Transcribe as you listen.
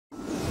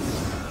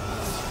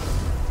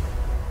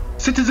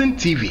Citizen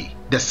TV,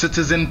 the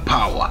citizen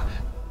power.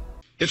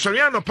 It's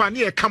Oriano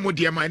Pania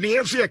Camodia, my name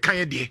is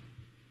Kanye.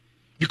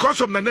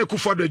 Because of Nana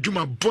Addo the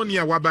Juma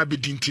Bonia Wababi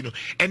Dintino,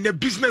 and the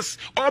business,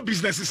 all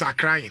businesses are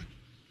crying.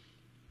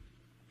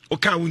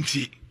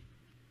 Okawunti.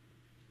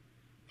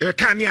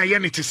 Can't hear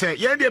to say,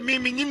 yeah, they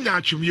mean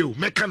nachum you,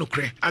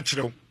 mekanokre,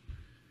 atro.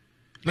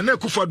 Nana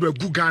Addo a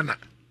good Ghana.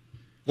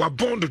 Wa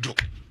bondo do.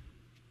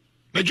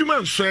 Na Juma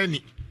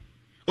Nsweni.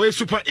 Or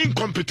super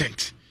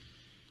incompetent.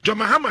 John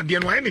Mahama the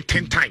NYN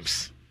 10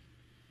 times.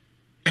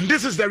 And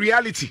this is the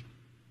reality.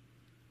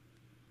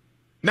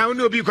 Now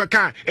no be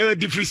kwaka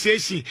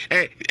depreciation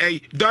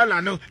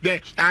dollar no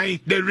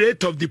the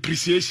rate of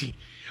depreciation.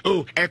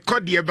 Oh, a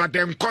code but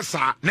them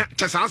kosa na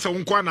chasa asa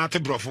unko na ate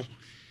brofo.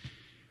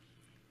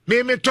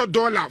 Me to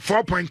dollar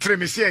 4.3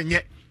 me say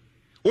enye.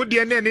 O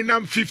de na ni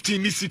nam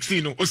 15 ni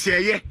 16 no. O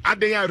say ye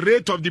adan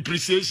rate of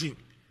depreciation.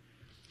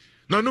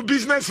 No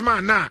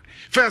businessman na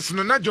first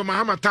no na John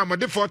Mahama time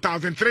de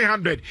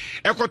 $4,300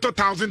 equato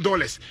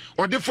 $1,000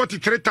 or de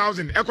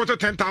 $43,000 equato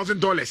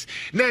 $10,000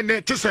 ne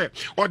to say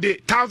or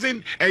de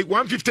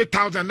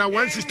 150,000 na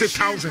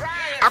 160,000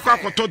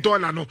 akwato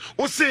dollar no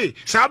o say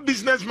sa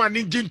businessman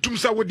in jintum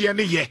sa wo de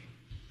ne ye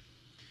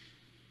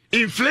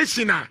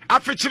inflation a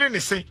afechire ne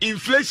say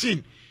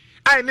inflation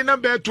I ne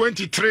number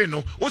 23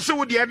 no o say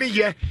wo de ne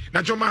ye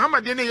na John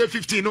Mahama de ne ye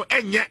 15 no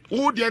enye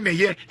wo de ne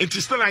ye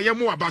enti still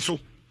ayemu abaso.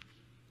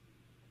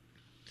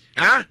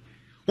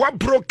 What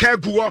broke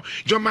Kaguo,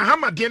 John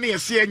Mahama Dene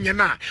say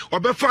Yana, or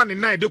Befan and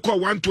night they call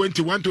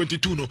 120,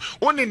 122 no,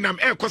 only nam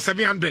air cost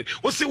 700,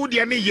 or see what the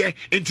any year,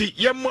 and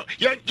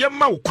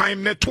Yamma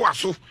crime net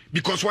twasso,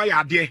 because why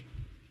are there?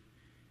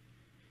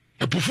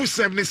 A bufu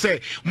 70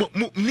 say,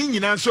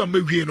 Nina so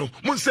Merino,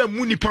 Monsa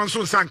Muni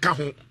Panson Sanka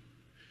home.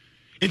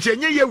 Into a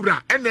year,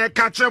 and their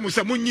catcher was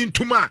a munin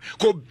tuma,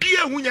 go be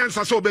a Hunyan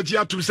so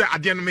bedia to say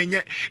Adian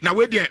Mene, now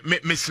where they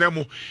Miss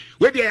Remo,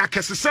 where they are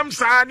Cassam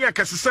Sania,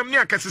 Cassam,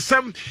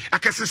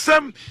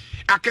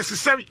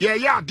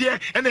 yeah, dear,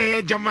 and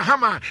a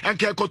Jamahama and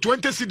Keko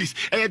 20 cities,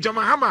 a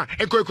Jamahama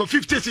and Keko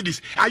 50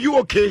 cities. Are you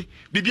okay?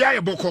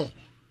 Bibia Boko.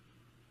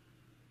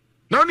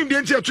 Now, in the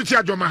entire to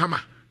Tia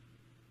Jamahama.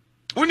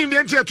 Unim the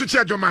entire to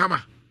Tia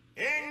Jamahama.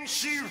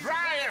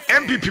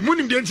 MPP,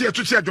 Munim the entire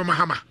to Tia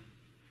Jamahama.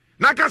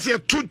 Naka say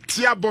 2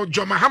 tier about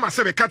John Mahama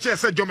said catcher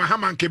said John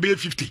Mahama and Kebe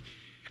 50.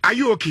 Are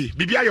you okay?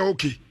 Bibi, are you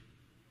okay?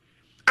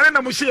 And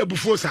then I say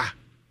before sir.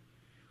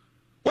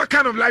 What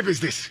kind of life is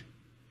this?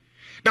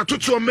 That to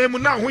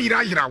memu now who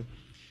ira.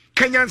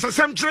 Kenyan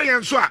some tray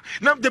and so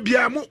now the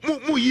bia mu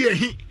ye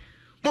he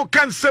mo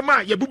can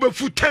sema ye bube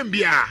fu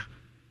tembia.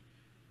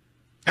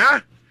 Huh?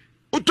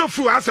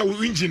 Utofu asa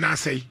engine I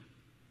say.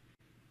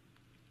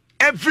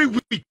 Every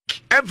week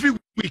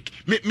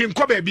me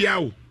nkobe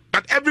bia.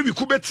 But every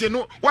week, you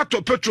know, what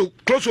to petrol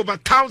close over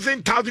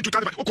 1,000,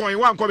 2,000. Okay,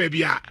 one come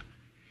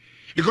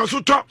because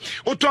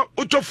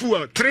uto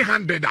fuel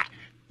 300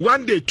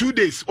 1 day, 2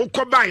 days.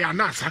 Okay, buy a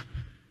NASA.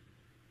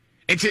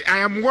 And I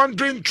am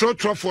wondering,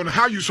 on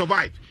how you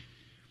survive.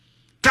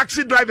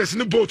 Taxi drivers in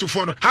the boat to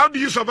phone. How do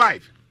you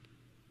survive?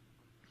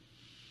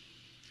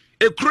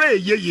 A cray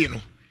ye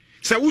no.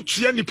 Say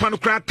uchi any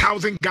panukra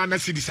 1,000 Ghana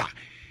cedis.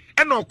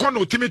 And no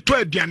kono timi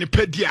 12 diane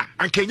pedia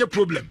and Kenya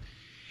problem.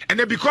 And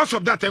then because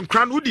of that, and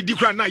crown who did you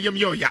na yam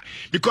yoya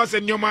because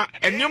and yoma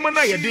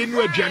na ya didn't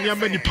know Diania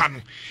many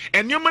panu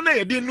and yoma na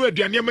ya didn't know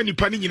Diania many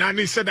panning in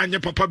any said and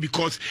your papa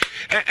because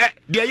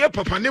the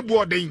papa ne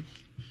boarding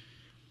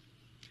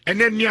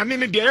and then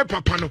Nianini the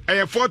papa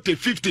no 40,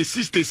 50,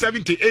 60,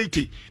 70,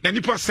 80 then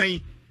you pass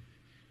saying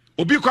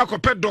Obi kwa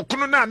kopet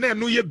dokono na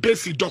no ye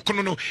basic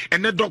dokono no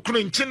and the dokono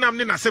in chinam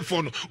ne na se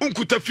for no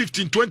unkuta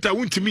 15, 20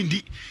 untimi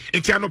ndi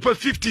enti anopa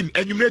 15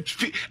 and you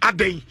make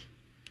aden.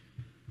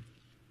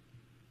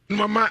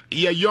 Mama,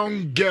 your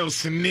young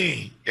girls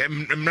ne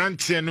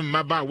mrantie no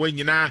maba when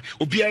you na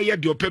obi aye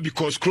de ope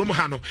because krom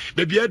ha no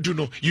baby adu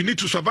no you need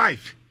to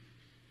survive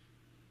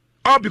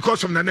all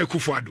because of Nana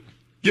Addo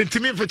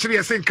yentimi mfekire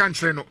yesen kan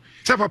kire no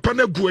se papa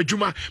na gu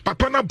adwuma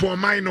papa na bo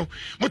man no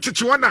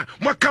motete wana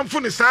mo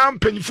kamfo ne saa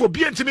mpanyifo obi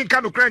yentimi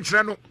kan no kran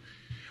kire no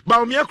ba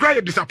omia kra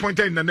you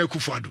disappointed in Nana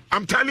Addo.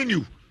 I'm telling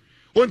you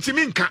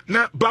ontimi nka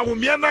na ba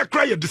omia na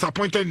kra you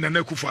disappointed in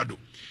Nana Addo.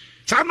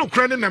 No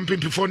crying and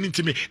before me.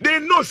 They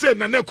know say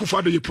Nana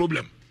Addo your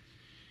problem.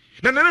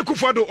 Nana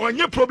Addo on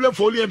your problem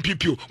for only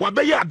MPP. What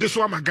be ya this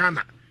one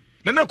Ghana?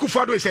 Nana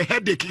Addo is a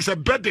headache, it's a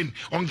burden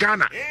on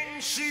Ghana.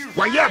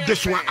 Why ya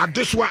this one at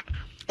this one?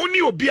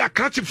 Only obi a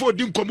catch for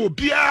dim komo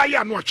bia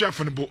ya no chef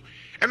on the boat.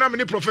 And I'm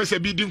a professor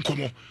be dim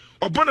komo.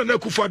 Or Nana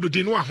Addo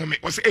didn't know home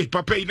was hey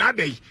papa in a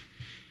day.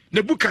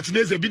 The book at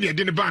Neza been a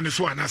dinner ban this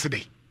one as a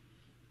day.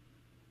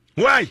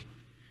 Why?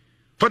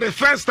 For the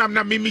first time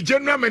na me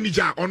general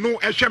manager or no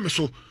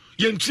so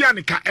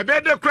yentianika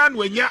ebede kran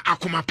wanya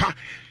akomapa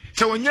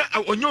se wanya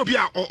onyo bi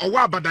a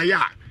owa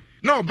badaya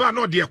na oba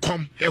no de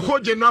kom a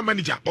whole general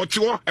manager or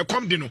tiwo e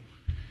kom di no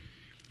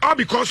all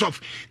because of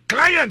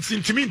clients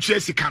intimi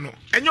ntua no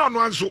enye ono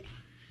anso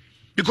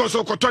because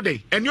okoto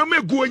dey enyo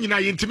megu anyina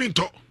yentimi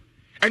nto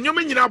And you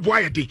mean you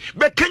boy a day.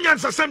 But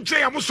Kenyans are some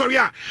say, I'm sorry,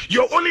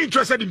 you're only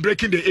interested in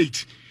breaking the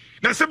 8.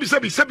 Now,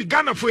 Sabi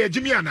Ghana for a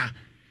Jimiana.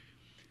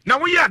 Now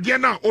we are there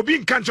now, or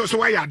being conscious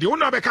why are they?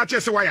 One of the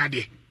catchers why are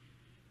they?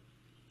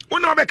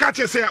 One of the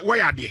catchers say why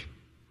are they?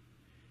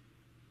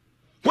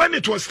 When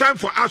it was time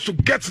for us to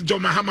get John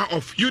Mahama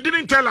off, you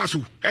didn't tell us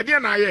who.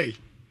 Edian aye.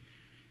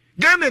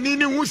 Ghana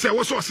nini who say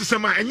what's what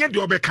system and yet the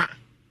obeka.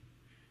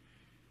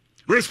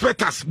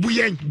 Respect us,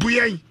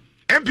 buyen.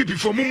 MPP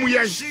for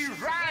Mumuyan.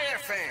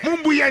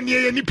 Mumbuyan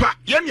ye nipa,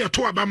 yan ya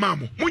to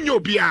abamamu. Munyo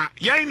bia,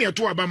 yan ya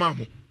to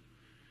abamamu.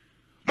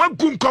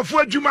 Magum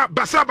kofu juma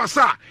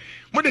basa.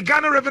 When the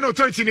Ghana Revenue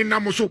Authority in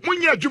Namoso,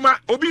 Munya Juma,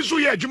 Obisu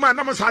ya Juma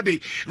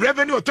Namasade,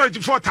 Revenue Authority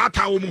for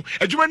Tata Omo,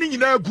 a Jumani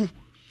Inagu,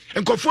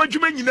 and Kofu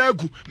Juma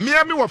Inagu,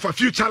 Miami of a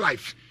future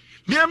life.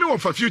 Miami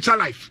of a future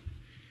life.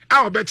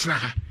 Our bets na,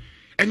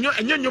 and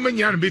your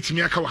man bits me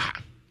a kawaha.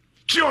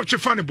 Chio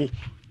Chifanibo.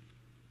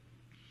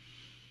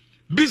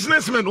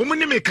 Businessmen,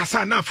 Omani make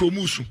Kasana for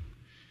Musu.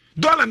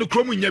 Dollar no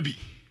Kromu Yabi.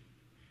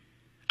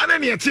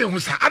 Adani Ati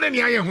Husa,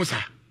 Adani Aya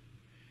Husa.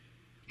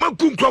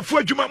 Magum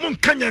Crawford Juma Mon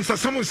Canyon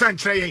Samu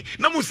Sanchay,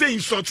 Namu say in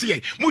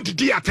Sortier,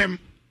 Mudi atem.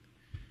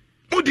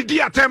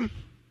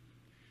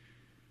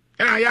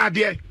 And I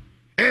dear,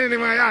 and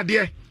my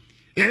idea,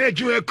 and a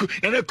Juku,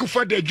 and a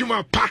Kufa de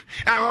Juma Pa,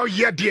 oh,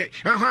 yeah, dear,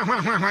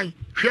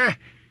 share,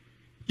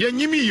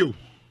 Yanimi you.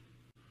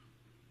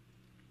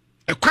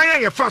 A choir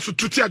your fast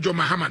to Tia Jo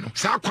Mahamano,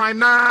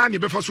 Saquina,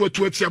 Nibefas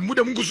to Tia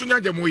Mudamusuna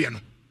Jamoyano.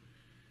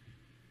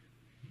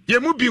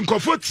 Yemu bi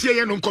nkofo tie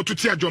ye no nkoto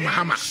tie adwo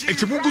mahama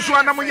enti mungusu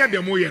anamonya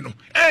demo ye no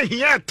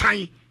here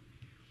time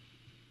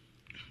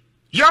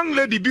young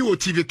lady bi o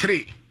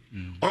TV3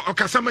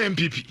 okasama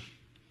MPP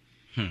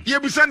ye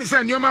busa ni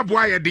say nyoma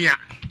boa ye den a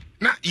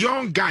na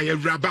young guy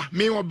awraba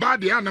me oba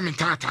de ana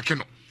menta atake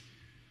no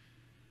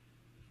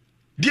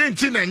die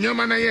enti na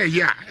nyoma na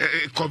ye a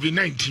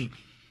COVID-19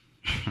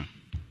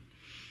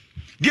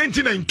 die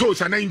enti na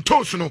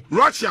intos no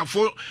Russia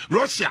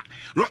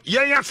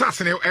ye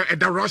assassin e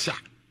da Russia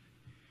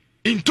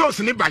intos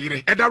ni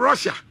bayire eda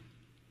Russia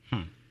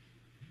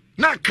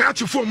na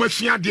catch for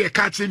mafia de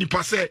catch ni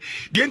passe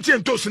de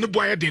intos ni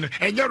boye den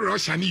enye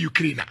Russia ni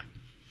Ukraine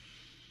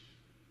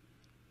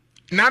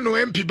na no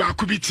MP ba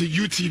ku bi ti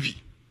UTV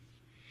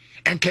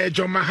enke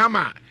John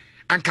Mahama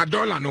anka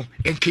dollar no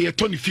enke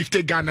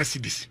 2050 Ghana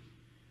cedis.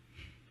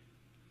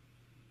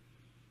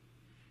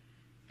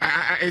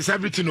 Is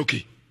everything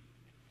okay?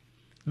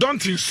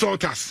 Don't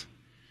insult us.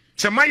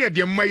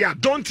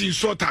 Don't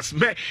insult us.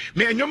 Me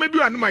maybe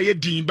I know my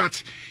din,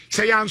 but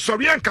say I'm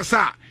sorry and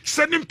kasa.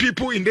 Sending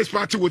people in this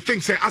party will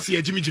think say as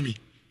Jimmy.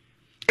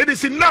 It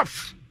is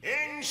enough.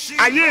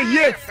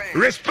 Aye,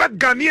 respect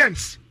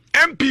Ghanaians.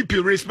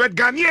 MPP respect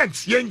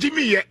Ghanaians. Yen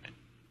Jimmy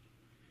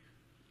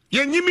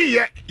yen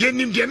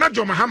nimdiana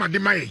John Mahama de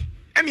mai.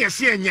 Any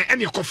see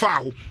any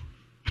kofa.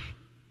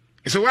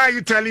 So why are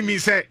you telling me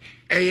say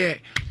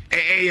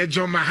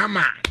John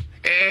Mahama?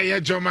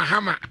 John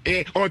Mahama,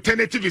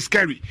 alternative is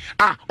scary.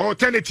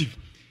 Alternative.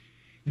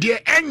 The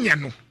enya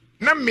no.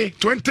 Na me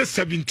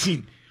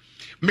 2017.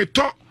 Me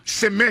to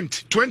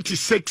cement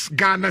 26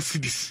 Ghana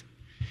cedis.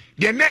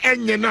 The ne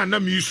enya na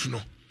me use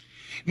no.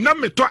 Na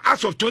me to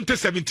as of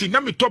 2017. Na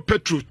me to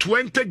petrol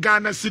 20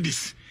 Ghana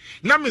cedis.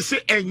 Na me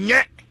say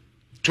enye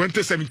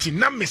 2017.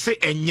 Na me say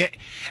enye.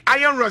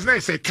 Iron rods na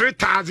say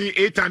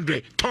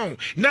 3,800 ton.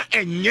 Na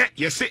enye.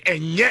 You say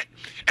enye.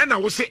 And I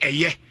will say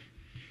eye.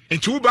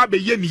 And to be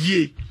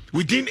ye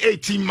within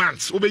 18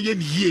 months,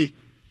 ye.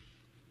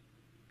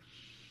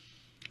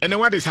 And then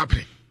what is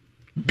happening?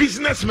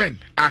 Businessmen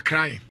are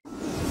crying.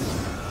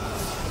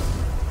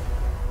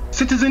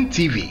 Citizen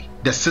TV,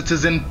 the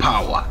citizen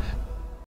power.